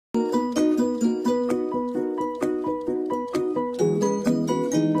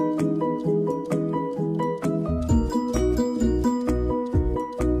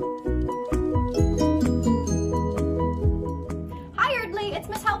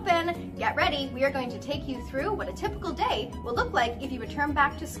open. Get ready, we are going to take you through what a typical day will look like if you return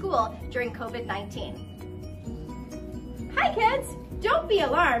back to school during COVID-19. Hi kids, don't be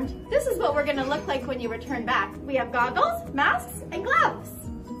alarmed. This is what we're gonna look like when you return back. We have goggles, masks, and gloves.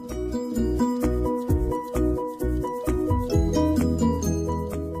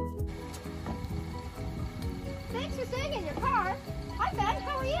 Thanks for staying in your car. Hi Ben,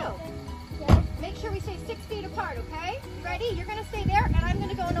 how are you? Good. Make sure we stay 6 feet apart, okay? You ready? You're gonna stay there and I'm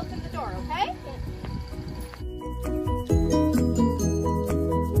gonna go and open the door, okay?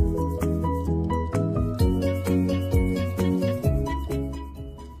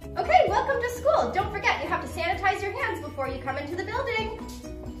 Okay, welcome to school. Don't forget, you have to sanitize your hands before you come into the building.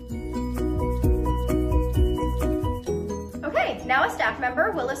 Okay, now a staff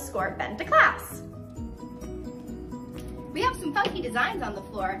member will escort Ben to class. We have some funky designs on the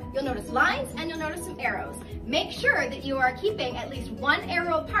floor. You'll notice lines and you'll notice some arrows. Make sure that you are keeping at least one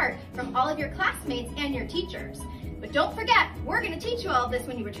arrow apart from all of your classmates and your teachers. But don't forget, we're going to teach you all of this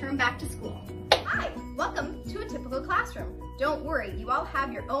when you return back to school. Hi, welcome to a typical classroom. Don't worry, you all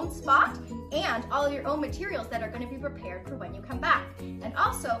have your own spot and all of your own materials that are going to be prepared for when you come back. And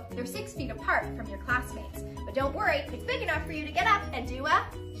also, they're 6 feet apart from your classmates. But don't worry, it's big enough for you to get up and do a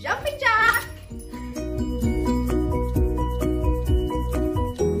jumping jack.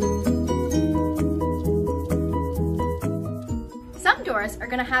 Some doors are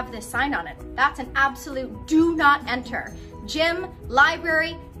going to have this sign on it. That's an absolute do not enter. Gym,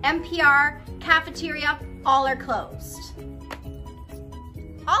 library, NPR, cafeteria, all are closed.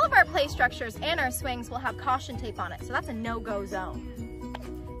 All of our play structures and our swings will have caution tape on it, so that's a no-go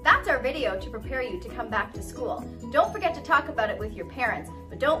zone. That's our video to prepare you to come back to school. Don't forget to talk about it with your parents,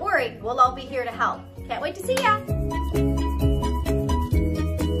 but don't worry, we'll all be here to help. Can't wait to see ya!